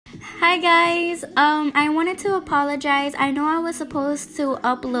Hi guys, I wanted to apologize. I know I was supposed to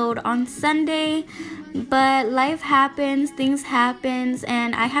upload on Sunday, but life happens, things happens,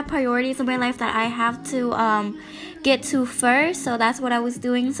 and I have priorities in my life that I have to get to first, so that's what I was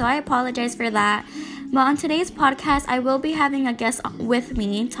doing, so I apologize for that. But on today's podcast, I will be having a guest with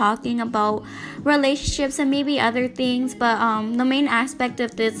me talking about relationships and maybe other things, but the main aspect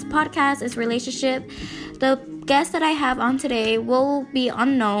of this podcast is relationship. The guest that I have on today will be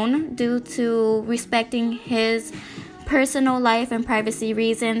unknown due to respecting his personal life and privacy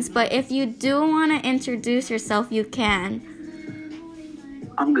reasons, but if you do want to introduce yourself, you can.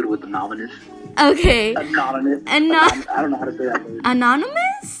 I'm good with anonymous. Okay. Anonymous. I don't know how to say that word.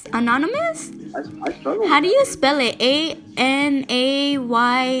 Anonymous? I struggle. How do you spell it? ANAYMOUS?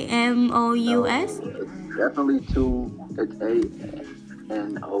 Definitely it's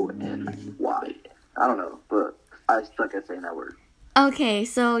ANONY. I don't know, but I suck at saying that word. Okay,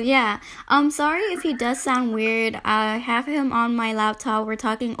 so yeah. Sorry if he does sound weird. I have him on my laptop. We're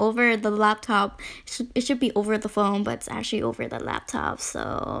talking over the laptop. It should be over the phone, but it's actually over the laptop.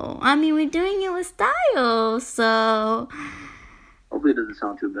 So, I mean, we're doing it with style. So, hopefully it doesn't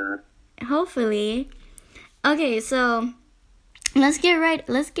sound too bad. Hopefully. Okay, so let's get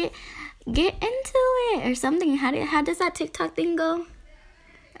into it or something. How does that TikTok thing go?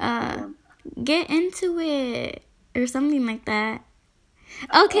 Get into it or something like that.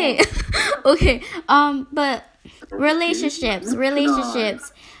 Okay. Okay. But relationships. Me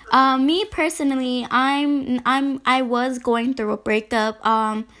personally, I was going through a breakup.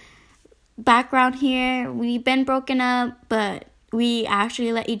 Background here, we've been broken up, but we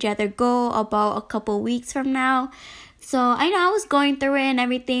actually let each other go about a couple weeks from now. So I know I was going through it and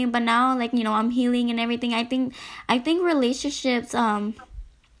everything, but now I'm healing and everything. I think relationships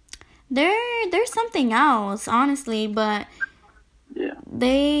They're something else, honestly, but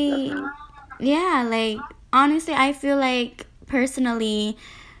honestly, I feel like personally,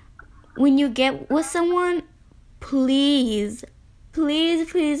 when you get with someone, please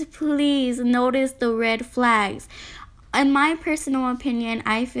notice the red flags. In my personal opinion,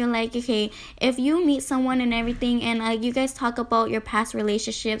 I feel like, okay, if you meet someone and everything, and you guys talk about your past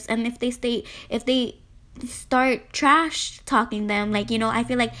relationships, and if they start trash talking them, I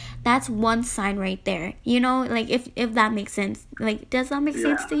feel like that's one sign right there, if that makes sense. Does that make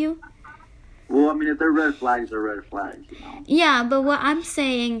sense to you? Well, I mean, if they're red flags, they're red flags, Yeah, but what I'm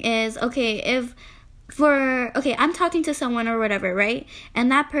saying is, I'm talking to someone or whatever, right? And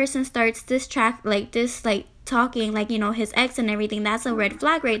that person starts talking his ex and everything. That's a red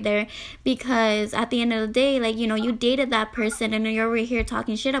flag right there, because at the end of the day, you dated that person and you're over here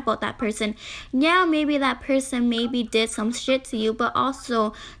talking shit about that person. Yeah, maybe that person did some shit to you, but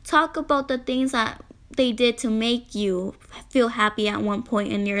also talk about the things that they did to make you feel happy at one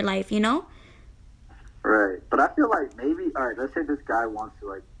point in your life, Right. But I feel like maybe, all right, let's say this guy wants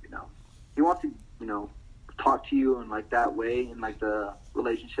to he wants to talk to you in that way, in the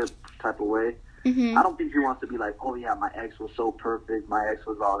relationship type of way. Mm-hmm. I don't think he wants to be like, oh yeah, my ex was so perfect, my ex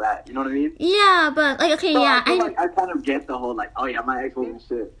was all that. You know what I mean? Yeah, but I kind of get the whole oh yeah, my ex wasn't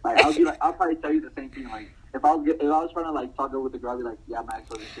shit. I'll probably tell you the same thing. If I was trying to talk over with the girl, I'd be like, yeah, my ex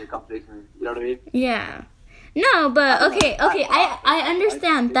wasn't shit. Come fix me. You know what I mean? Yeah. No, but I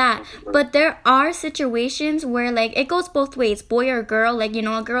understand that, but there are situations where it goes both ways, boy or girl. A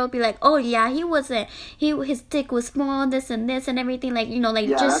girl will be like, oh yeah, his dick was small, this and everything,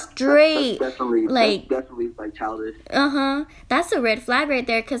 just straight. That's definitely childish. That's a red flag right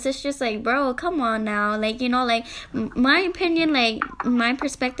there, because it's just bro, come on now, my opinion, my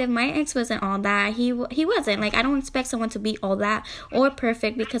perspective, my ex wasn't all that. He wasn't. I don't expect someone to be all that or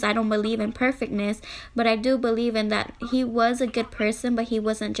perfect, because I don't believe in perfectness, but I do believe in that he was a good person, but he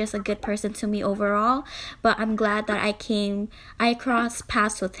wasn't just a good person to me overall. But I'm glad that I crossed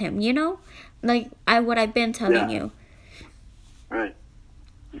paths with him, what I've been telling you. Right.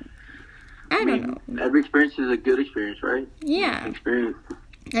 I don't know. Every experience is a good experience, right? Yeah. Experience.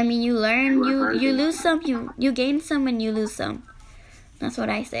 I mean, you learn, you lose some, you gain some, and you lose some. That's what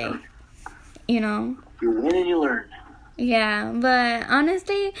I say. You win and you learn. Yeah, but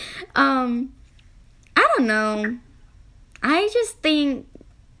honestly, I don't know. I just think,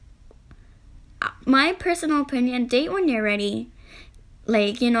 my personal opinion, date when you're ready.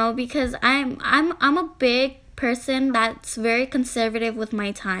 Because I'm a big person that's very conservative with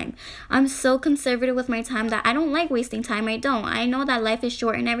my time. I'm so conservative with my time that I don't like wasting time. I know that life is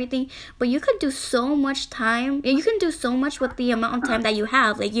short and everything, but you could do so much time. You can do so much with the amount of time that you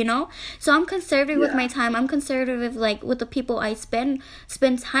have, So I'm conservative with my time. I'm conservative with the people I spend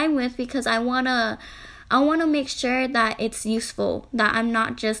time with, because I wanna I want to make sure that it's useful, that I'm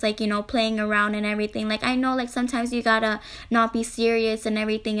not just like, playing around and everything. Like, I know like sometimes you gotta not be serious and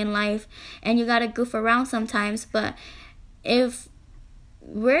everything in life, and you gotta goof around sometimes, but if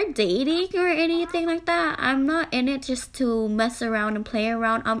we're dating or anything like that, I'm not in it just to mess around and play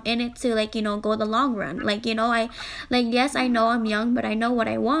around. I'm in it to like, go the long run. Like, yes, I know I'm young, but I know what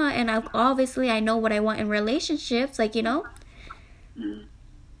I want, and I know what I want in relationships, like, Well,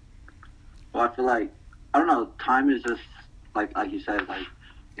 I feel like, I don't know, time is just like you said, like,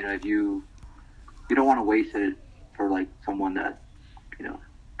 if you don't want to waste it for like someone that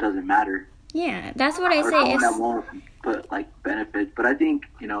doesn't matter. Yeah, that's what I say. Someone that won't put like benefit, but I think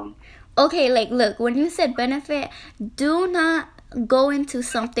Okay, like, look, when you said benefit, do not go into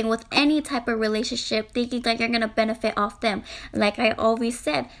something with any type of relationship thinking that you're gonna benefit off them. Like I always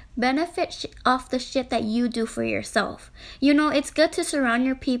said, benefit off the shit that you do for yourself. It's good to surround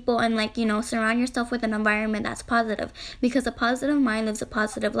your people and like, surround yourself with an environment that's positive, because a positive mind lives a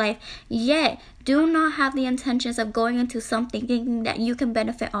positive life. Yet do not have the intentions of going into something thinking that you can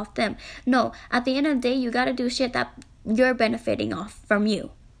benefit off them. No, at the end of the day, you gotta do shit that you're benefiting off from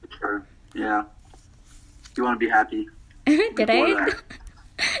you. Sure. Yeah. You want to be happy. Did I? That.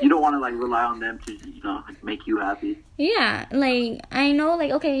 You don't want to like rely on them to make you happy. Yeah, like I know,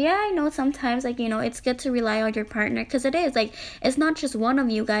 like okay, yeah, I know sometimes like it's good to rely on your partner, because it is like it's not just one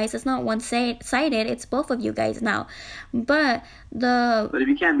of you guys, it's not one-sided, it's both of you guys now. But if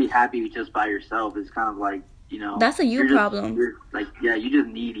you can't be happy just by yourself, it's kind of like that's a you problem. You're like, yeah, you're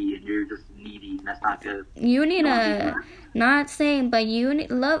just needy, and you're just needy, and that's not good. You need not saying, but you need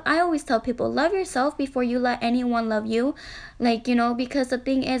love. I always tell people, love yourself before you let anyone love you. Like, because the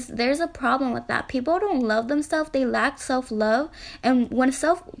thing is, there's a problem with that. People don't love themselves. They lack self-love. And when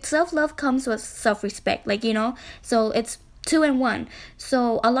self-love comes with self-respect, like, so it's 2 in 1.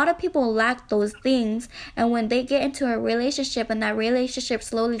 So a lot of people lack those things, and when they get into a relationship and that relationship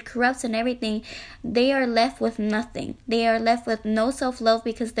slowly corrupts and everything, they are left with nothing. They are left with no self-love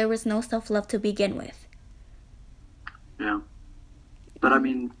because there was no self-love to begin with. Yeah. But I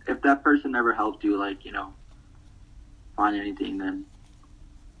mean, if that person never helped you, like, find anything, then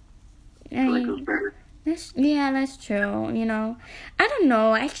I feel like it was better. That's true, I don't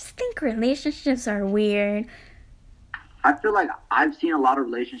know. I just think relationships are weird. I feel like I've seen a lot of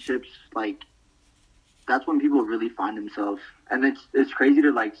relationships, like, that's when people really find themselves. And it's crazy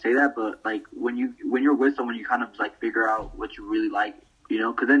to, like, say that, but, like, when you're with someone, you kind of, like, figure out what you really like,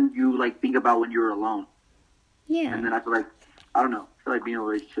 because then you, like, think about when you were alone. Yeah. And then I feel like, I don't know, I feel like being in a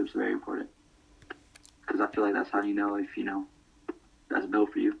relationship is very important. Because I feel like that's how you know if, that's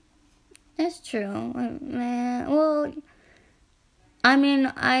built for you. That's true. Well, I mean,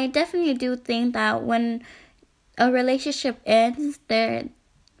 I definitely do think that when a relationship ends,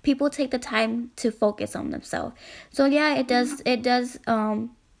 people take the time to focus on themselves. So yeah, it does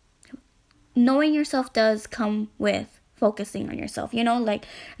knowing yourself does come with focusing on yourself, like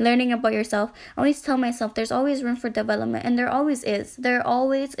learning about yourself. I always tell myself there's always room for development, and there always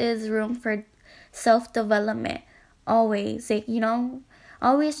is room for self-development. Always, like,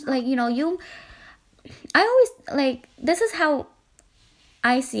 always, like, I always, like, this is how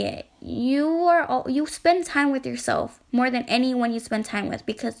I see it. You spend time with yourself more than anyone you spend time with,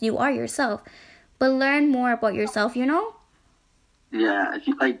 because you are yourself. But learn more about yourself, Yeah,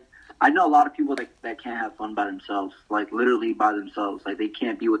 I know a lot of people that can't have fun by themselves, like literally by themselves. Like they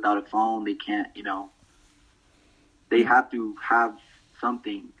can't be without a phone. They can't, they have to have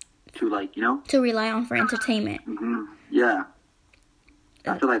something to to rely on for entertainment. Mm-hmm. Yeah.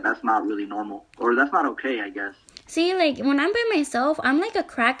 I feel like that's not really normal, or that's not okay, I guess. See, like, when I'm by myself, I'm like a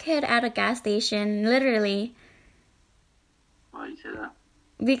crackhead at a gas station, literally. Why do you say that?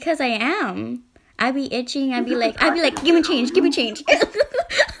 Because I am. I be itching. I be like, give me change.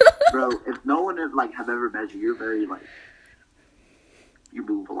 Bro, if no one have ever met you, you're very, you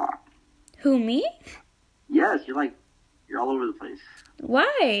move a lot. Who, me? Yes, you're all over the place.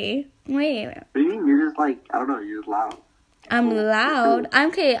 Why? Wait. What do you mean? You're just I don't know, you're just loud. I'm loud.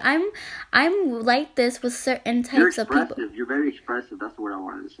 I'm like this with certain types of people. You're very expressive. That's the word I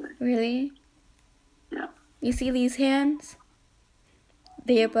wanted to say. Really? Yeah. You see these hands?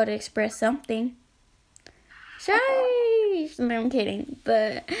 They're about to express something. Shy. No, I'm kidding.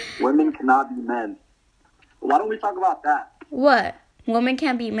 But women cannot be men. Why don't we talk about that? What? Women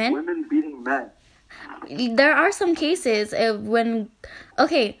can't beat men? Women beating men. There are some cases when...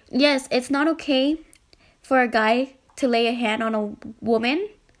 Okay, yes, it's not okay for a guy to lay a hand on a woman,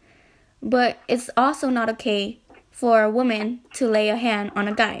 but it's also not okay for a woman to lay a hand on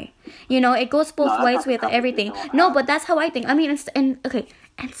a guy. It goes both ways with everything. No, but that's how I think. I mean,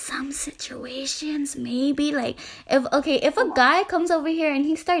 in some situations, maybe, like, if a guy comes over here and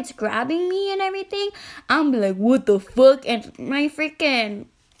he starts grabbing me and everything, I'm like, what the fuck? And my freaking...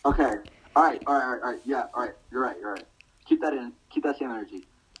 Okay. All right. Yeah, all right. You're right. Keep that same energy.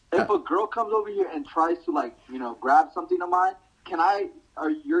 If a girl comes over here and tries to, like, grab something of mine,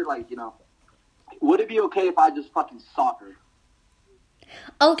 you're like, would it be okay if I just fucking sock her?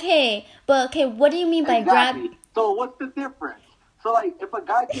 Okay, but what do you mean by grab? So what's the difference? So, like, if a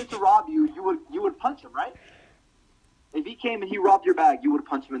guy came to rob you, you would punch him, right? If he came and he robbed your bag, you would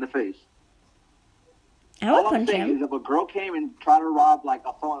punch him in the face. I would punch him. Is if a girl came and tried to rob, like,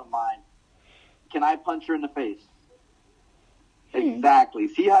 a phone of mine, can I punch her in the face? Exactly.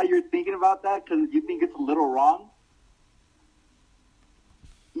 See how you're thinking about that? Because you think it's a little wrong?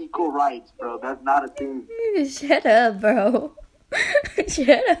 Equal rights, bro. That's not a thing. Shut up, bro.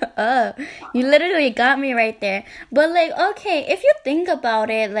 Shut up. You literally got me right there. But, like, okay, if you think about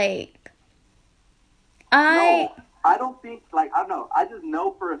it, like, No, I don't think, like, I don't know. I just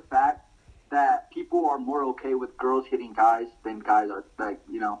know for a fact that people are more okay with girls hitting guys than guys are, like,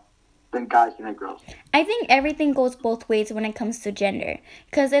 than guys can hit girls. I think everything goes both ways when it comes to gender.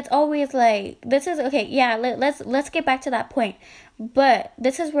 Because it's always like, this is, okay, yeah, let's get back to that point. But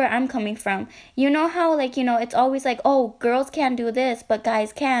this is where I'm coming from. You know how, like, it's always like, oh, girls can't do this, but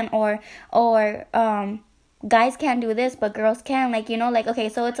guys can. Or guys can't do this, but girls can. Like, like, okay,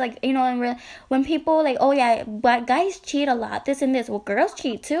 so it's like, when people, like, oh, yeah, but guys cheat a lot, this and this. Well, girls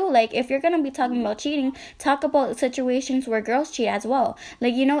cheat, too. Like, if you're going to be talking about cheating, talk about situations where girls cheat as well.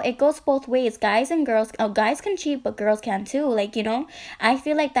 Like, it goes both ways. Guys and girls, guys can cheat, but girls can, too. Like, I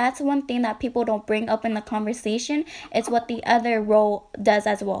feel like that's one thing that people don't bring up in the conversation. It's what the other role does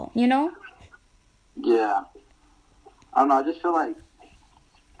as well, Yeah. I don't know, I just feel like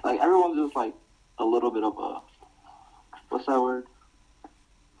everyone's just, like, a little bit of a, what's that word?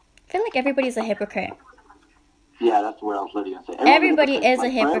 I feel like everybody's a hypocrite. Yeah, that's the word I was literally going to say. Everybody is a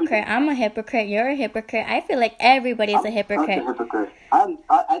hypocrite. I'm a hypocrite. You're a hypocrite. I feel like everybody's a hypocrite. I'm a hypocrite. I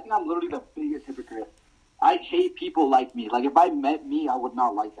think I'm literally the biggest hypocrite. I hate people like me. Like, if I met me, I would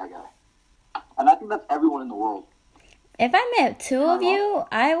not like that guy. And I think that's everyone in the world. If I met two of you,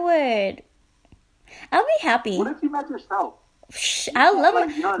 I'll be happy. What if you met yourself? I love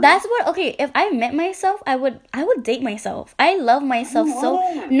that's what okay, if I met myself, I would date myself. I love myself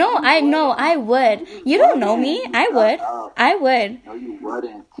I would. You don't know me. I would. No, you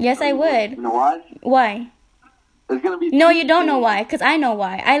wouldn't. Yes, I would. You know why? Why? It's gonna be No, you don't know why, because I know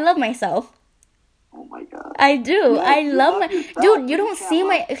why. I love myself. Oh my god. I do. Yeah, I love my yourself. dude. You don't see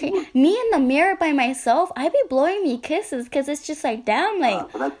my me in the mirror by myself. I be blowing me kisses because it's just like, damn,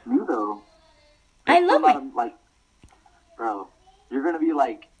 like. But that's you though. I love my like. Bro, you're going to be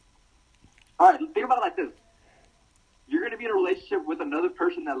like... Alright, think about it like this. You're going to be in a relationship with another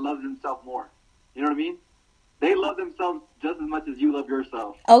person that loves himself more. You know what I mean? They love themselves just as much as you love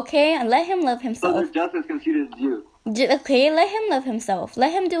yourself. Okay, and let him love himself. So they're just as conceited as you. Okay, let him love himself.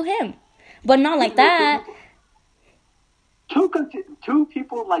 Let him do him. But not like that. Two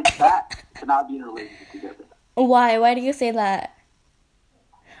people like that cannot be in a relationship together. Why? Why do you say that?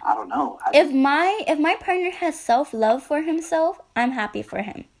 I don't know. If my partner has self-love for himself, I'm happy for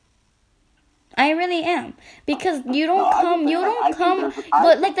him. I really am. Because you don't come,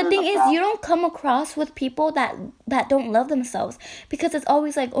 but like the thing is, you don't come across with people that don't love themselves. Because it's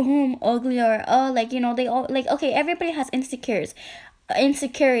always like, oh, I'm ugly, or, oh, like, they all, like, okay, everybody has insecurities.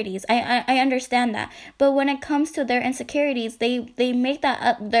 I understand that. But when it comes to their insecurities, they make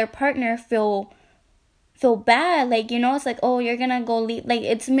that their partner feel bad, like, it's like, oh, you're gonna go leave, like,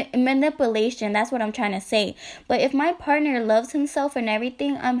 it's manipulation. That's what I'm trying to say. But if my partner loves himself and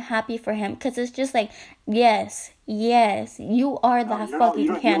everything, I'm happy for him, because it's just like, yes, you are that fucking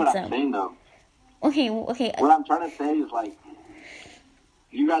handsome. You know what I'm saying, though. Okay. What I'm trying to say is, like,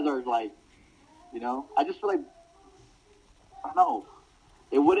 you guys are, like, I just feel like, I don't know,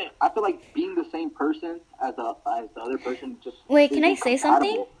 it wouldn't, I feel like being the same person as the other person just... Wait, can I say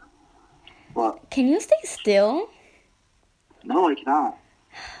something? What? Can you stay still? No, I cannot.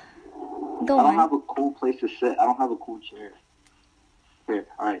 Go on. I don't have a cool place to sit. I don't have a cool chair. Here,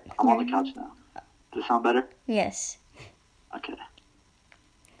 alright, I'm on the couch now. Does it sound better? Yes. Okay.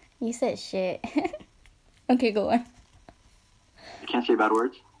 You said shit. Okay, go on. You can't say bad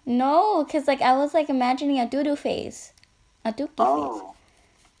words? No, because, like, I was, like, imagining a doo-doo face. A dookie face. No.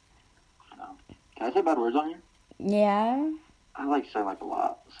 Can I say bad words on here? Yeah. I like saying, like, a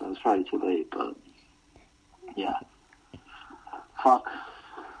lot, so it's probably too late, but, yeah. Fuck.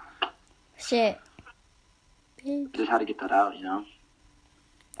 Shit. Just had to get that out,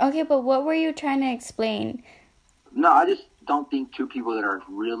 Okay, but what were you trying to explain? No, I just don't think two people that are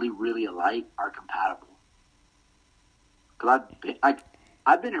really, really alike are compatible. Because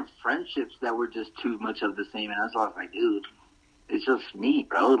I've been in friendships that were just too much of the same, and that's why I was like, dude, it's just me,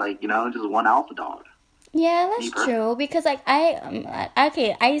 bro. Like, just one alpha dog. Yeah, that's true. Because like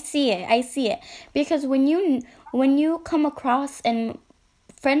I see it. Because when you come across in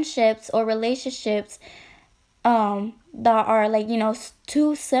friendships or relationships, that are like,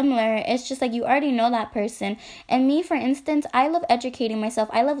 too similar, it's just like you already know that person. And me, for instance, I love educating myself.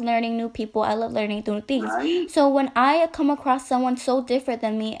 I love learning new people. I love learning new things. Right? So when I come across someone so different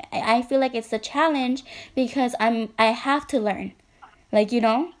than me, I feel like it's a challenge because I have to learn. Like,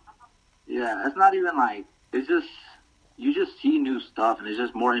 Yeah, it's not even like, it's just, you just see new stuff and it's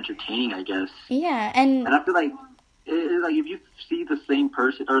just more entertaining, I guess. Yeah, and I feel like, it's like if you see the same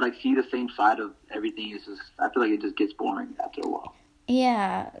person or like see the same side of everything, it's just, I feel like it just gets boring after a while.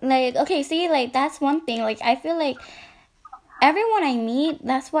 Yeah, like, okay, see, like, that's one thing. Like, I feel like everyone I meet,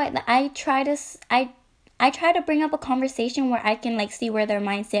 that's why I try to bring up a conversation where I can, like, see where their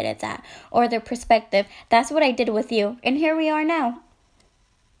mindset is at or their perspective. That's what I did with you, and here we are now.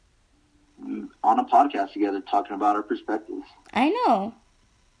 On a podcast together, talking about our perspectives. I know.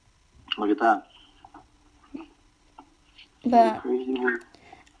 Look at that. But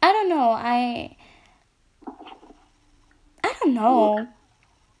I don't know. I don't know.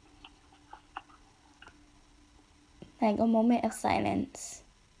 Like a moment of silence.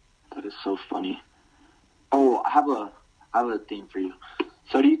 That is so funny. Oh, I have a thing for you.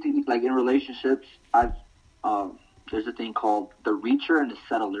 So do you think, like, in relationships, there's a thing called the reacher and the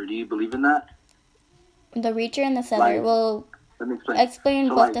settler. Do you believe in that? The reacher and the settler. Like, well, let me explain so,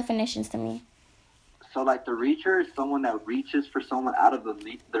 both like, definitions to me. So, like, the reacher is someone that reaches for someone out of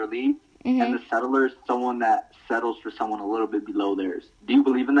their league, Mm-hmm. and the settler is someone that settles for someone a little bit below theirs. Do you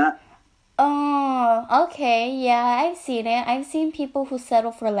believe in that? Oh, okay. Yeah, I've seen it. I've seen people who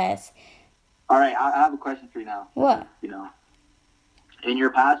settle for less. All right, I have a question for you now. What? In your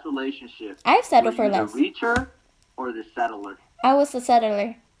past relationship, I've settled for were you less. the reacher or the settler? I was the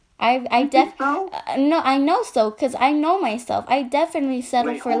settler. I think so? No, I know so, because I know myself. I definitely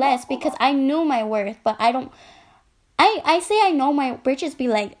settled for less because I knew my worth, but I don't. I say I know my bitches be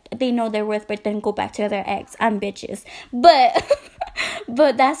like, they know their worth, but then go back to their ex. I'm bitches. But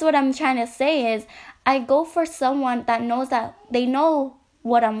that's what I'm trying to say is I go for someone that knows that they know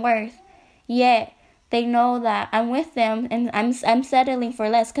what I'm worth. Yet they know that I'm with them and I'm settling for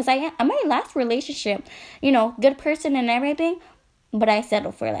less. Because I'm my last relationship, good person and everything, but I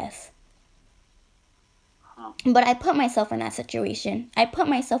settled for less. But I put myself in that situation. I put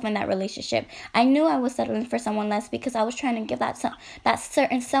myself in that relationship. I knew I was settling for someone less because I was trying to give that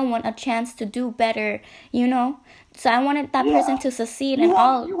certain someone a chance to do better, So I wanted that person to succeed You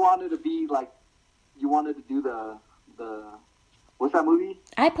wanted to be like, you wanted to do the what's that movie?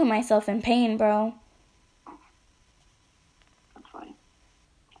 I put myself in pain, bro. That's funny.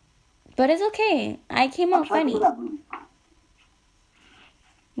 But it's okay. I came out funny. That movie.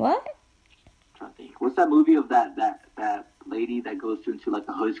 What? What's that movie of that lady that goes into like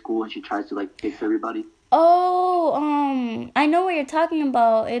a high school and she tries to like fix everybody? Oh, I know what you're talking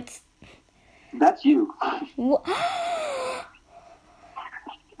about. That's you.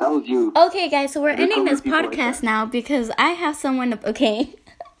 That was you. Okay, guys, so we're ending this podcast now because I have someone okay.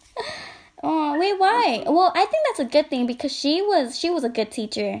 Oh, wait, why? Well, I think that's a good thing because she was a good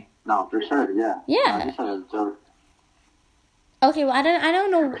teacher. No, for sure, yeah. Yeah. I just thought it was a joke. Okay, well, I don't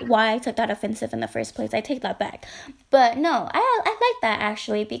know why I took that offensive in the first place. I take that back. But no, I like that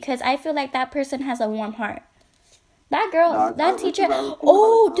actually because I feel like that person has a warm heart. That girl, that teacher.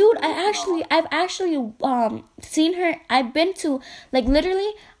 Oh, dude, I've actually seen her. I've been to, like,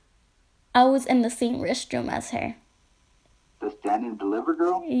 literally, I was in the same restroom as her. The Stand and Deliver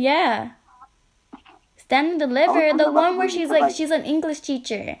girl? Yeah. Stand and Deliver, the one where she's like she's an English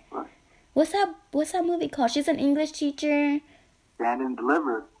teacher. What? What's that movie called? She's an English teacher. Stand and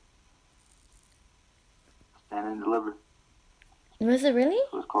Deliver. Stand and Deliver. Was it really?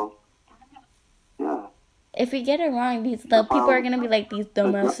 That's what it's called. Yeah. If we get it wrong, the people are gonna be like these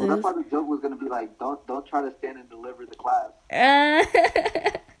dumbasses. That's why the joke was gonna be like, don't try to stand and deliver the class.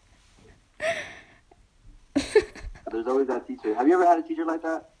 There's always that teacher. Have you ever had a teacher like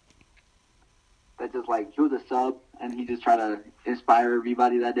that? That just like, he was a sub and he just tried to inspire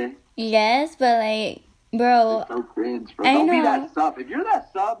everybody that day? Yes, but like, bro. It's so cringe, bro. Don't be that sub. If you're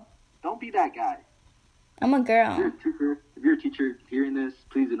that sub, don't be that guy. I'm a girl. If you're a teacher hearing this,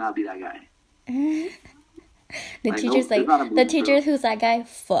 please do not be that guy. The teacher who's that guy,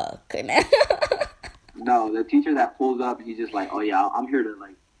 fuck. No, the teacher that pulls up and he's just like, oh yeah, I'm here to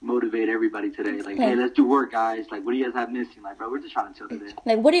like motivate everybody today. Like, hey, let's do work, guys. Like, what do you guys have missing? Like, bro, we're just trying to chill today.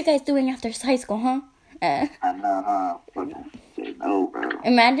 Like, what are you guys doing after high school, huh? I know, huh? Fucking say no, bro.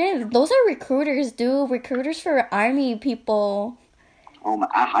 Imagine, those are recruiters, dude. Recruiters for army people. Oh my,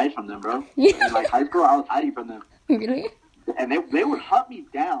 I hide from them, bro. In like high school, I was hiding from them. Really? And they would hunt me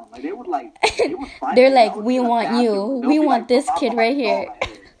down. Like, they would find They're me. like, we want you. We want this kid right here.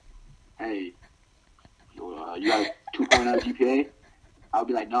 Like, hey, you got a 2.0 GPA? I'll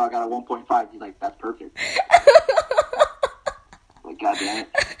be like, no, I got a 1.5. He's like, that's perfect. Like, goddamn it.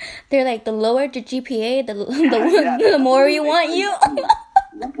 They're like, the lower the GPA, the more we want you.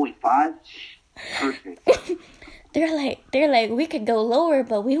 1.5? Perfect. They're like, we could go lower,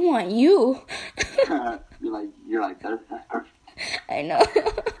 but we want you. You're like, that's perfect. I know.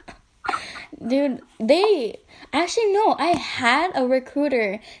 Dude, actually, no, I had a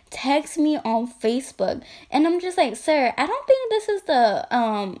recruiter text me on Facebook, and I'm just like, sir, I don't think this is the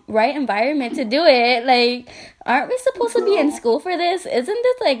right environment to do it. Like, aren't we supposed to be in school for this? Isn't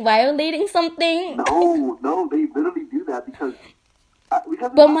this, like, violating something? No, they literally do that because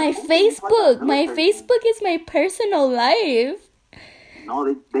but my Facebook is my personal life.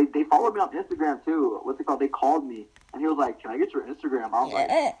 No, they followed me on Instagram, too. What's it called? They called me. And he was like, can I get your Instagram? I was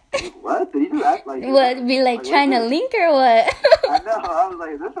like, what? Did he do that? Like, what? Be like trying to link or what? I know. I was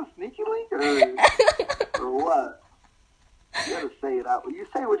like, is this a sneaky link or what? You gotta say it out. You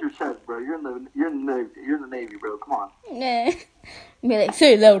say it with your chest, bro. You're in the Navy, bro. Come on. Yeah. Be like,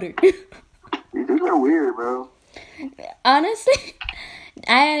 say it louder. These dudes are weird, bro. Honestly,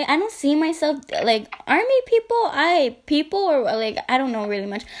 I don't see myself like army people. Or like, I don't know really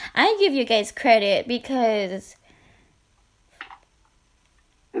much. I give you guys credit because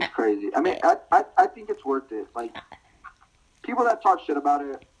it's crazy. I mean, I think it's worth it. Like, people that talk shit about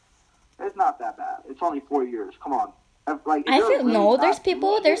it, it's not that bad. It's only 4 years. Come on. Like, I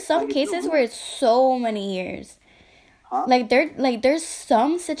feel there's some cases where it's so many years. Huh? There's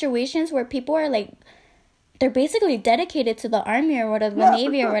some situations where people are like, they're basically dedicated to the army or whatever, the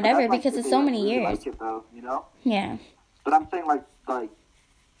Navy or whatever, because it's so many years. Like it though, you know? Yeah. But I'm saying like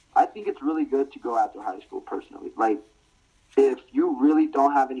I think it's really good to go after high school personally. Like, if you really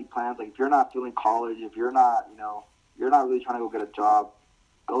don't have any plans, like if you're not feeling college, if you're not, you're not really trying to go get a job,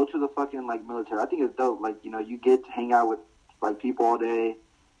 go to the fucking like military. I think it's dope. Like, you get to hang out with like people all day.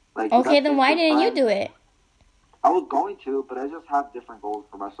 Like, okay, then why didn't you do it? I was going to, but I just have different goals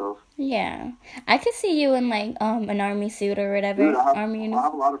for myself. Yeah, I could see you in like an army suit or whatever. Dude, I army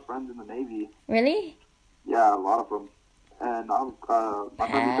have a lot of friends in the Navy. Really? Yeah, a lot of them. And my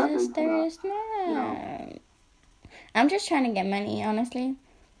friend is definitely, I'm just trying to get money, honestly.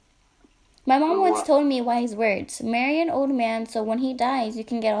 My mom once told me wise words: marry an old man so when he dies, you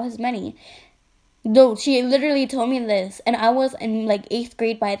can get all his money. No, she literally told me this, and I was in like 8th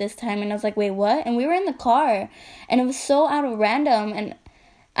grade by this time, and I was like, wait, what? And we were in the car, and it was so out of random, and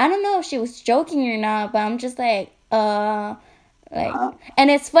I don't know if she was joking or not, but I'm just like, and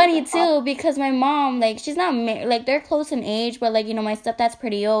it's funny too, because my mom, like, she's not, like, they're close in age, but like, my stepdad's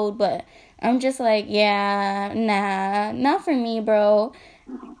pretty old, but I'm just like, yeah, nah, not for me, bro.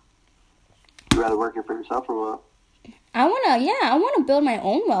 You rather work it for yourself or what? I want to build my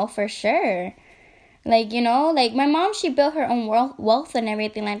own wealth for sure. Like, like my mom, she built her own wealth and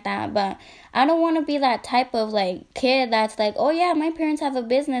everything like that. But I don't want to be that type of like kid that's like, oh yeah, my parents have a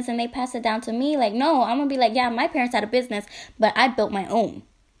business and they pass it down to me. Like, no, I'm going to be like, yeah, my parents had a business, but I built my own.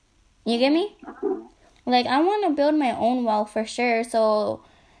 You get me? Like, I want to build my own wealth for sure. So,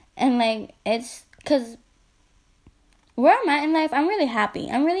 and like, it's because where I'm at in life, I'm really happy.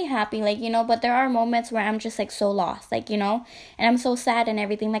 Like, but there are moments where I'm just like so lost, like, and I'm so sad and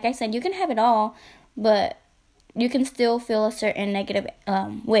everything. Like I said, you can have it all, but you can still feel a certain negative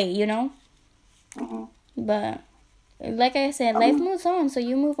way, Mm-hmm. But like I said, life moves on, so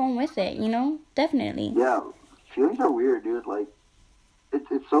you move on with it, definitely. Yeah, feelings are weird, dude. Like,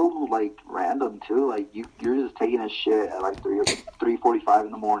 it's so like random too. Like, you're just taking a shit at like 3:45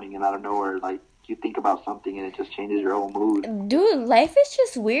 in the morning, and out of nowhere, like, you think about something and it just changes your whole mood. Dude, life is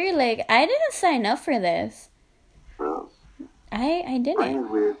just weird. Like, I didn't sign up for this. Bro, I didn't. Brain is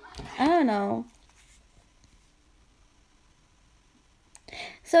weird. I don't know.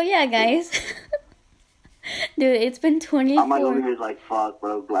 So yeah, guys. Dude, it's been 24. I'm like over here like, fuck,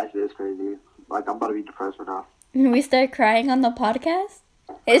 bro. Life is crazy. Like, I'm about to be depressed right now. We start crying on the podcast.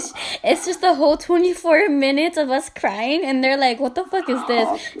 It's just the whole 24 minutes of us crying, and they're like, what the fuck is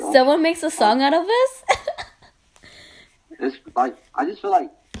this? Someone makes a song out of us? It's like, I just feel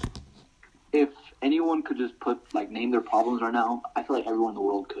like if anyone could just name their problems right now, I feel like everyone in the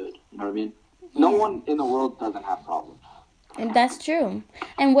world could. You know what I mean? No one in the world doesn't have problems. And that's true.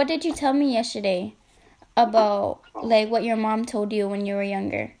 And what did you tell me yesterday about, like, what your mom told you when you were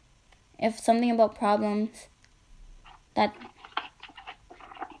younger? If something about problems that...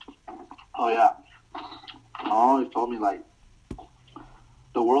 Oh, yeah. My mom always told me, like,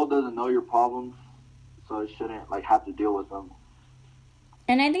 the world doesn't know your problems, so it shouldn't, like, have to deal with them.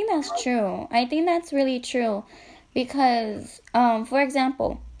 And I think that's true. I think that's really true. Because, for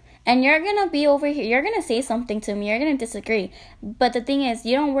example, and you're going to be over here, you're going to say something to me, you're going to disagree. But the thing is,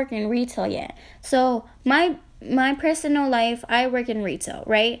 you don't work in retail yet. So, my personal life, I work in retail,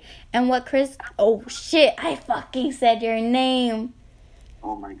 right? And what Chris... Oh, shit, I fucking said your name.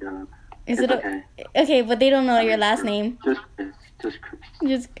 Oh, my God. Is it okay? Okay, but they don't know your last name. Just Chris.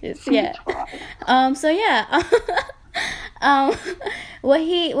 Just Chris, yeah. So, yeah.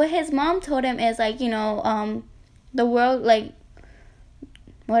 What his mom told him is, like, you know, the world, like...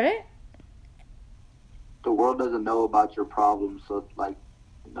 What? The world doesn't know about your problems, so, like,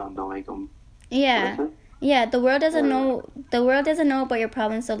 don't make them... Yeah. Yeah, the world doesn't know about your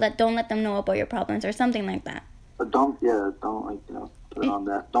problems, so don't let them know about your problems or something like that. But don't like, you know, put it on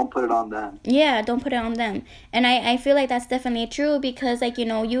that. Don't put it on them. Yeah, don't put it on them. And I feel like that's definitely true because, like, you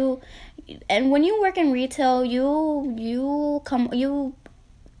know, and when you work in retail, you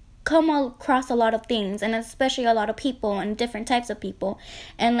come across a lot of things, and especially a lot of people and different types of people.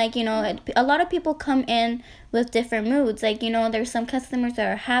 And, like, you know, a lot of people come in with different moods. Like, you know, there's some customers that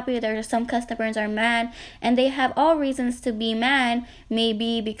are happy, there's some customers that are mad, and they have all reasons to be mad,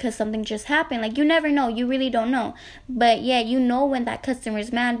 maybe because something just happened. Like, you never know, you really don't know. But yeah, you know when that customer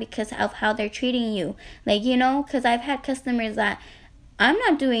is mad because of how they're treating you. Like, you know, because I've had customers that I'm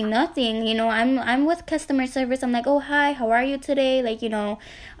not doing nothing, you know, I'm with customer service. I'm like, oh, hi, how are you today? Like, you know,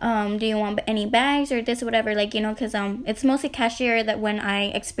 do you want any bags or this or whatever? Like, you know, because it's mostly cashier that when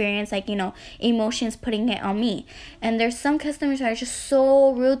I experience, like, you know, emotions putting it on me. And there's some customers that are just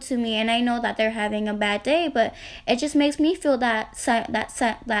so rude to me, and I know that they're having a bad day, but it just makes me feel that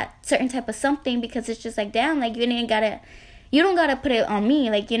certain type of something, because it's just like, damn, like, you don't gotta put it on me,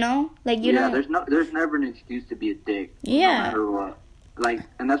 like, you know, like, you know. Yeah, there's never an excuse to be a dick. Yeah. No matter what. Like,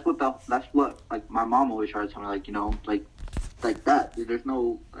 and that's what like my mom always tries to tell me, like, you know, like that. There's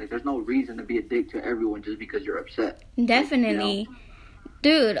no reason to be a dick to everyone just because you're upset. Definitely, like, you know,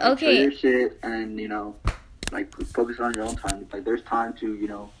 dude. Okay. Do your shit and, you know, like, focus on your own time. Like, there's time to, you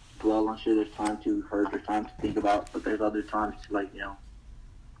know, dwell on shit. There's time to hurt. There's time to think about. But there's other times to, like, you know,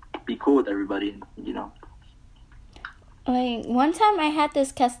 be cool with everybody. And, you know. Like, one time I had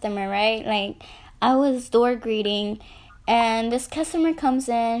this customer, right? Like, I was door greeting. And this customer comes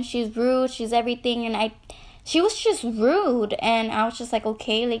in, she's rude, she's everything, and she was just rude, and I was just like,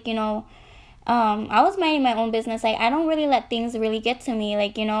 okay, like, you know, I was minding my own business. Like, I don't really let things really get to me,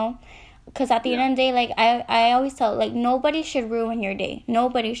 like, you know, because at the end of the day, like, I always tell, like, nobody should ruin your day.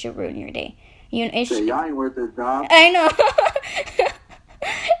 Nobody should ruin your day. You know, y'all ain't worth this job. I know.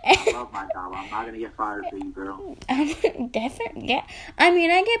 I love my job. I'm not gonna get fired for you, girl. Definitely, yeah. I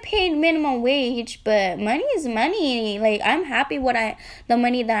mean, I get paid minimum wage, but money is money. Like, I'm happy with the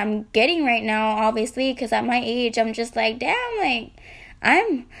money that I'm getting right now, obviously, because at my age, I'm just like, damn, like,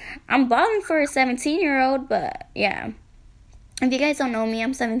 I'm balling for a 17-year-old, but yeah. If you guys don't know me,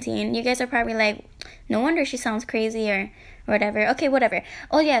 I'm 17. You guys are probably like, no wonder she sounds crazy or whatever. Okay, whatever.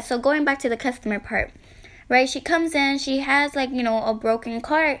 Oh yeah, so going back to the customer part. Right, she comes in, she has, like, you know, a broken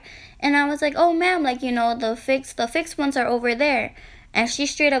cart, and I was like, oh, ma'am, like, you know, the fixed ones are over there. And she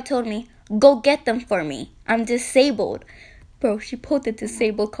straight up told me, go get them for me. I'm disabled. Bro, she pulled the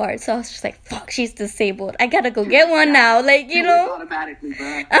disabled card, so I was just like, fuck, she's disabled. I gotta go get one now, like, you know. Automatically,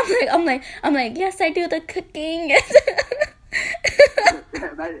 bro. I'm like, yes, I do the cooking.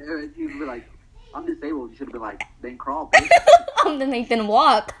 You would be like, I'm disabled. You should have been like, then crawl, bitch. Then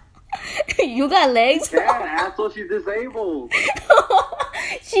walk. You got legs? Yeah, asshole, she's disabled.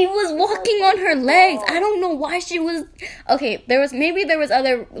 She was walking on her legs. I don't know why she was. Okay, there was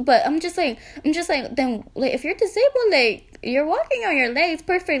other, but I'm just like, then, like, if you're disabled, like, you're walking on your legs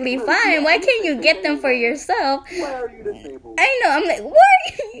perfectly fine. Why can't you get them for yourself? Why are you disabled? I know. I'm like,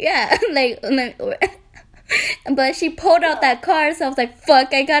 what? Yeah, like. But she pulled out that card, so I was like,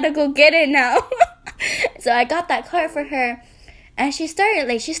 fuck, I gotta go get it now. So I got that card for her. And she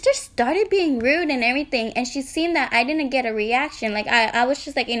just started being rude and everything. And she seen that I didn't get a reaction. Like, I was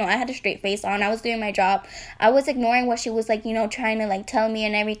just like, you know, I had a straight face on. I was doing my job. I was ignoring what she was, like, you know, trying to, like, tell me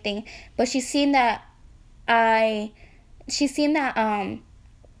and everything. But she seen that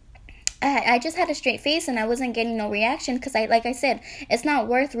I just had a straight face and I wasn't getting no reaction because like I said, it's not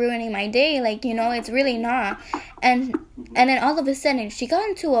worth ruining my day. Like, you know, it's really not. And then all of a sudden she got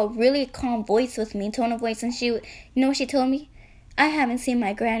into a really calm voice with me, tone of voice, and you know what she told me? I haven't seen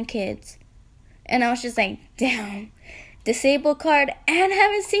my grandkids. And I was just like, damn, disabled card and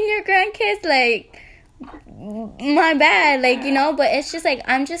haven't seen your grandkids? Like, my bad, like, you know. But it's just like,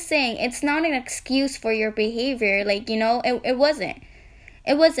 I'm just saying, it's not an excuse for your behavior. Like, you know, it wasn't.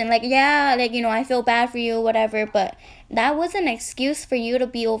 It wasn't like, yeah, like, you know, I feel bad for you, whatever, but that was an excuse for you to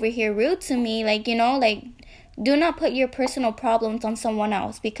be over here rude to me. Like, you know, like, do not put your personal problems on someone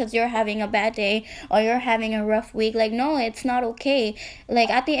else because you're having a bad day or you're having a rough week. Like, no, it's not okay.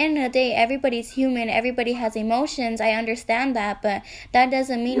 Like, at the end of the day, everybody's human. Everybody has emotions. I understand that, but that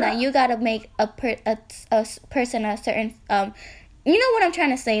doesn't mean that you gotta make a person a certain, you know what I'm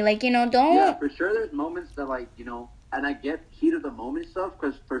trying to say? Like, you know, don't... Yeah, for sure there's moments that, like, you know, and I get heat of the moment stuff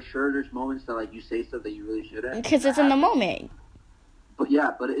because for sure there's moments that, like, you say stuff that you really shouldn't. Because it's in the moment. But,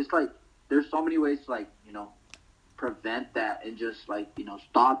 yeah, but it's, like, there's so many ways to, like, you know, prevent that and just, like, you know,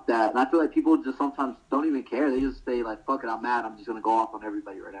 stop that. And I feel like people just sometimes don't even care. They just say, like, fuck it, I'm mad. I'm just going to go off on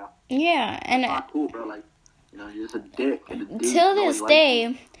everybody right now. Yeah. And it's not cool, bro. Like, you know, you're just a dick. Till this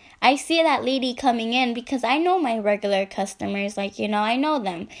day... I see that lady coming in because I know my regular customers, like, you know, I know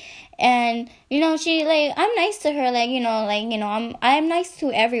them. And, you know, she, like, I'm nice to her, like, you know, I'm nice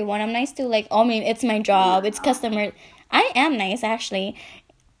to everyone. I'm nice to, like, I mean, it's my job, it's customer. I am nice, actually.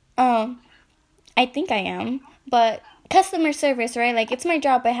 I think I am. But customer service, right? Like, it's my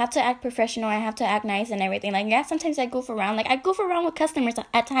job. I have to act professional. I have to act nice and everything. Like, yeah, sometimes I goof around. Like, I goof around with customers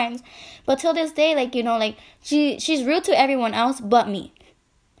at times. But till this day, like, you know, like, she's rude to everyone else but me.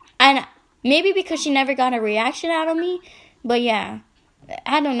 And maybe because she never got a reaction out of me. But yeah,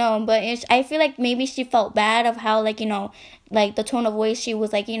 I don't know. But I feel like maybe she felt bad of how, like, you know, like the tone of voice she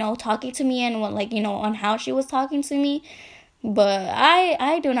was, like, you know, talking to me and what, like, you know, on how she was talking to me. But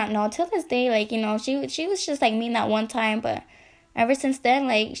I do not know. Till this day, like, you know, she was just, like, mean that one time. But ever since then,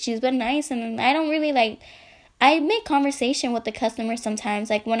 like, she's been nice. And I don't really, like, I make conversation with the customers sometimes,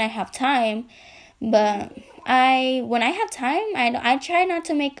 like, when I have time. But when I have time, I try not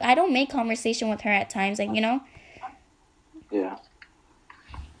to I don't make conversation with her at times, like, you know? Yeah.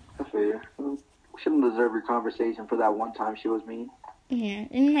 I feel you. She didn't deserve your conversation for that one time she was mean. Yeah,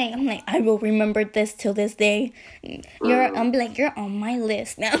 and I'm like, I will remember this till this day. I'm like, you're on my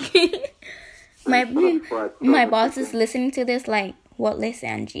list now. My boss is listening to this, like, what list,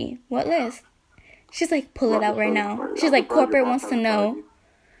 Angie? What list? She's like, pull it out right now. She's like, corporate wants to know.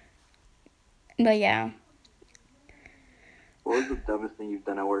 But yeah. What was the dumbest thing you've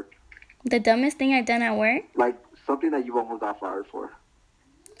done at work? The dumbest thing I've done at work? Like, something that you almost got fired for.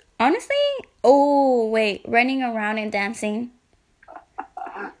 Honestly? Oh, wait. Running around and dancing.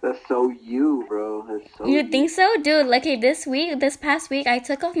 That's so you, bro. That's so you think so? Dude, like, hey, this past week, I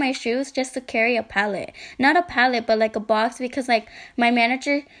took off my shoes just to carry a pallet. Not a pallet, but, like, a box because, like, my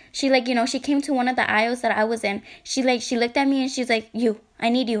manager, she, like, you know, she came to one of the aisles that I was in. She looked at me and she's like, I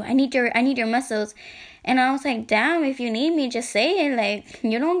need you. I need your muscles. And I was like, damn, if you need me, just say it. Like,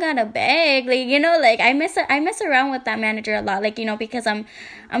 you don't gotta beg. Like, you know, like, I mess around with that manager a lot. Like, you know, because I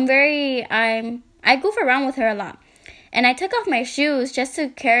goof around with her a lot. And I took off my shoes just to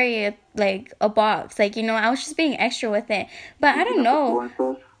carry, like, a box. Like, you know, I was just being extra with it. But I don't know.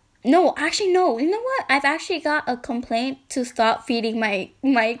 No, actually, no. You know what? I've actually got a complaint to stop feeding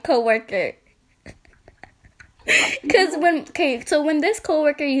my coworker. Because when this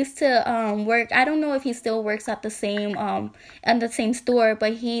coworker used to work, I don't know if he still works at the same store,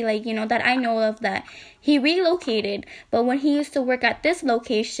 but he, like, you know, that I know of, that he relocated. But when he used to work at this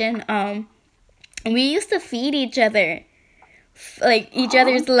location, we used to feed each other, like, each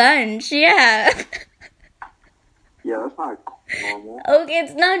other's lunch. Yeah. Yeah, that's not normal. Okay,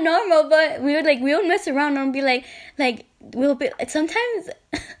 it's not normal, but we would mess around and be like we'll be sometimes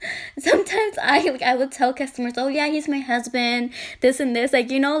I would tell customers, oh yeah, he's my husband, this and this, like,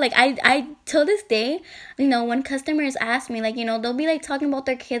 you know, like, I till this day, you know, when customers ask me, like, you know, they'll be like talking about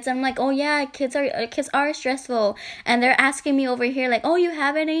their kids, I'm like, oh yeah, kids are stressful, and they're asking me over here, like, oh, you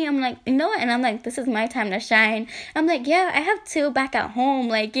have any? I'm like, you know what? And I'm like, this is my time to shine. I'm like, yeah, I have 2 back at home,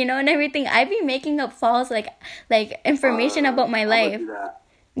 like, you know, and everything. I be making up false like information about my life.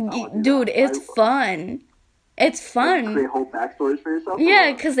 Dude, it's fun. It's fun. Create whole backstories for yourself?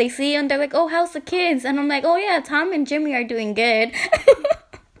 Yeah, because they see you and they're like, oh, how's the kids? And I'm like, oh, yeah, Tom and Jimmy are doing good.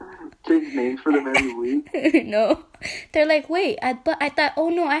 Change names for them every week? No. They're like, wait, but I thought, oh,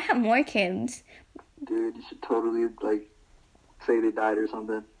 no, I have more kids. Dude, you should totally, like, say they died or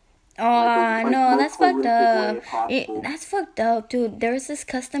something. Oh, no, most that's fucked horrific way up. possible. That's fucked up, dude. There was this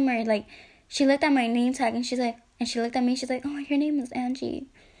customer, like, she looked at my name tag and she's like, and she looked at me, she's like, oh, your name is Angie.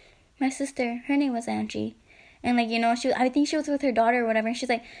 My sister, her name was Angie. And, like, you know, I think she was with her daughter or whatever. And she's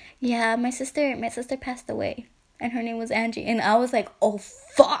like, yeah, my sister passed away. And her name was Angie. And I was like, oh,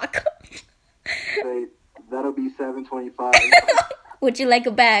 fuck. Wait, that'll be $7.25. Would you like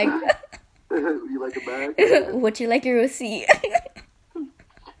a bag? Would you like a bag? Would you like your receipt?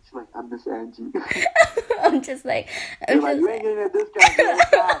 She's like, I miss Angie. I'm just like, You're like, you ain't getting a discount. Girl.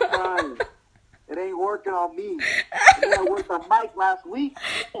 Stop trying. It ain't working on me. It didn't work on Mike last week.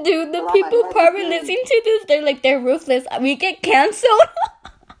 dude, the people probably listening to this, they're ruthless. We get canceled.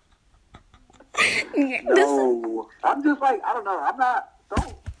 No, I'm just like, I don't know.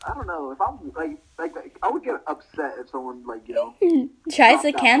 I don't know. If I'm like, I would get upset if someone, like, you know, tries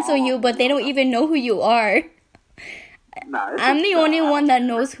to cancel you, but they don't even know who you are. Nah, I'm the only one that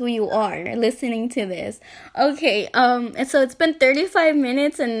knows who you are listening to this. Okay, and so it's been 35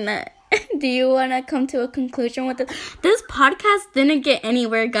 minutes, and do you want to come to a conclusion with this? This podcast didn't get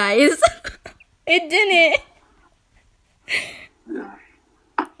anywhere, guys. It didn't. Yeah.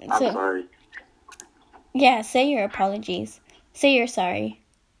 I'm sorry. Yeah, say your apologies. Say you're sorry.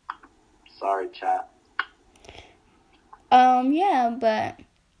 Sorry, chat. Yeah, but...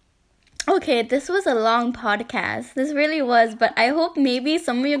 Okay, this was a long podcast. This really was, but I hope maybe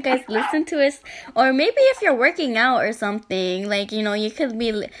some of you guys listen to us, or maybe if you're working out or something, like, you know, you could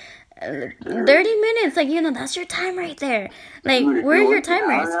be 30 minutes, like, you know, that's your time right there. Like, Dude, where are your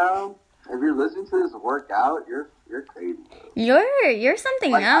timers? If you're listening to this workout, you're crazy. You're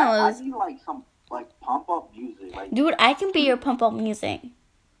something else. I need like some like pump up music. Like, dude, I can be your pump up music.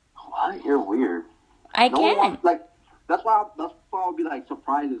 What? You're weird. I can. Like, that's why I'll be like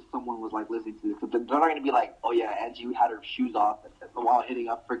surprised if someone was like listening to this, because they're not gonna be like, oh yeah, Angie had her shoes off while hitting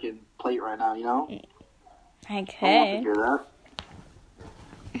a freaking plate right now, you know? Okay. I want to hear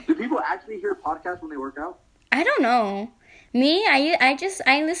that. Do people actually hear podcasts when they work out? I don't know. Me,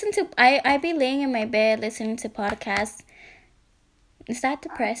 I listen to, I be laying in my bed listening to podcasts. Is that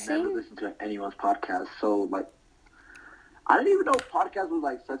depressing? I've never listened to anyone's podcast, so like, I didn't even know podcast was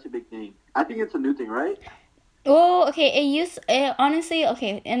like such a big thing. I think it's a new thing, right? Well, okay, honestly,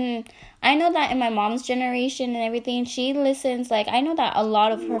 okay, and I know that in my mom's generation and everything, she listens, like, I know that a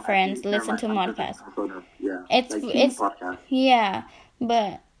lot of her friends listen to podcasts. Yeah. It's podcast. Yeah,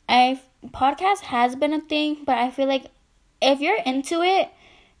 but podcast has been a thing, but I feel like if you're into it,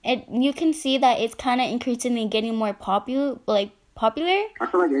 you can see that it's kind of increasingly getting more popular. I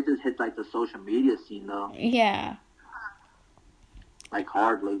feel like it just hit like the social media scene though. Yeah. Like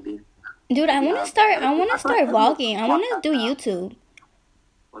hard lately. Dude, I want to start vlogging. I want to do YouTube.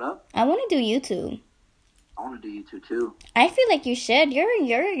 What up? I want to do YouTube. I want to do YouTube too. I feel like you should.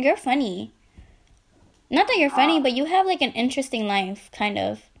 You're funny. Not that you're funny, but you have like an interesting life, kind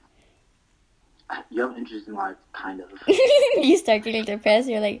of. You have an interesting life, kind of. You start getting depressed.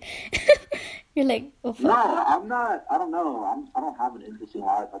 You're like, oh, fuck. No, I'm not. I don't know. I don't have an interesting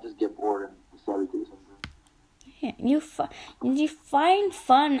life. I just get bored and decide to do something. Yeah, you find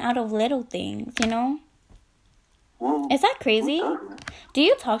fun out of little things, you know? Well, is that crazy? Do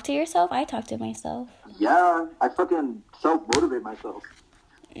you talk to yourself? I talk to myself. Yeah, I fucking self-motivate myself.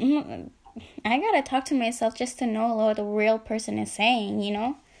 I gotta talk to myself just to know what the real person is saying, you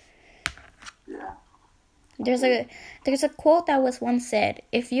know? Yeah. There's a quote that was once said,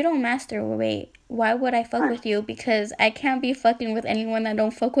 if you don't masturbate, why would I fuck with you? Because I can't be fucking with anyone that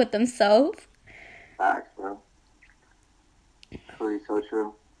don't fuck with themselves. Facts, bro. Really so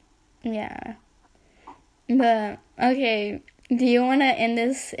true. Yeah. But okay, do you want to end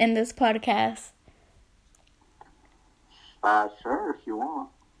this podcast? Sure, if you want.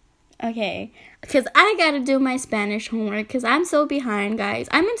 Okay, because I gotta do my Spanish homework because I'm so behind, guys.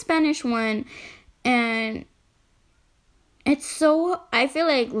 I'm in Spanish 1, and I feel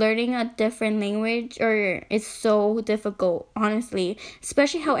like learning a different language it's so difficult, honestly.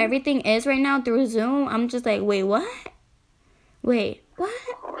 Especially how everything is right now through Zoom. I'm just like, wait, what?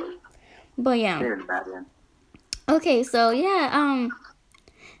 But yeah. Okay, so yeah,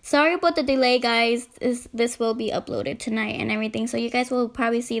 sorry about the delay, guys. This will be uploaded tonight and everything, so you guys will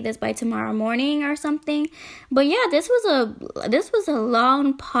probably see this by tomorrow morning or something. But yeah, this was a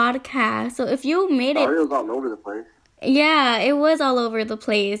long podcast. So if you made it, it was all over the place. Yeah, it was all over the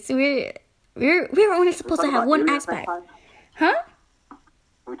place. We were only supposed to have one aspect. Huh? Can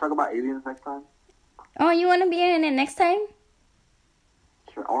we talk about aliens next time? Oh, you want to be in it next time?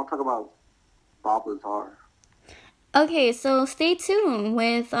 Sure. I want to talk about Bob Lazar. Okay, so stay tuned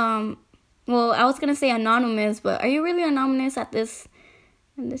with well, I was gonna say anonymous, but are you really anonymous at this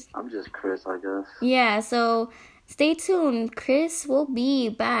I'm just Chris, I guess. Yeah, so stay tuned. Chris will be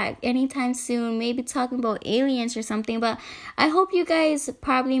back anytime soon, maybe talking about aliens or something. But I hope you guys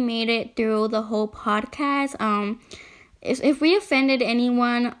probably made it through the whole podcast. If we offended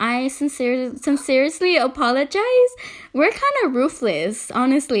anyone, I sincerely apologize. We're kind of ruthless,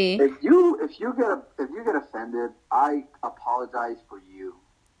 honestly. If you get offended, I apologize for you.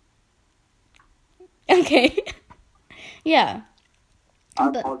 Okay. Yeah. I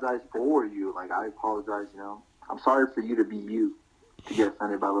apologize for you. Like, I apologize, I'm sorry for you to be you, to get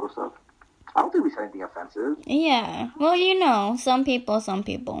offended by little stuff. I don't think we said anything offensive. Yeah. Well, some people.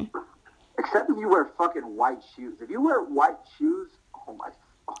 Except if you wear fucking white shoes. If you wear white shoes, oh my...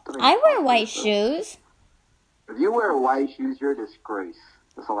 I wear white shoes. If you wear white shoes, you're a disgrace.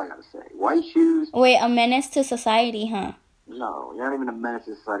 That's all I gotta say. White shoes... Wait, a menace to society, huh? No, you're not even a menace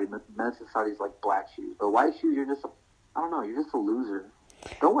to society. Menace to society is like black shoes. But white shoes, you're just you're just a loser.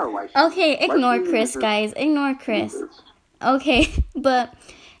 Don't wear white shoes. Okay, ignore Chris, guys. Ignore Chris. Losers. Okay, but...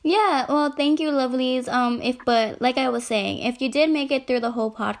 Yeah, well, thank you, lovelies. But like I was saying, if you did make it through the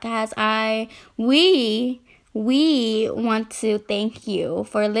whole podcast, we want to thank you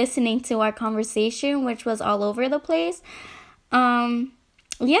for listening to our conversation, which was all over the place.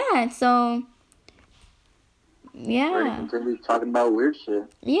 Yeah, so yeah. We're gonna continue talking about weird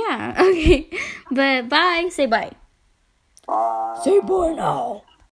shit. Yeah, okay. But bye. Say bye. Bye. Say bye now.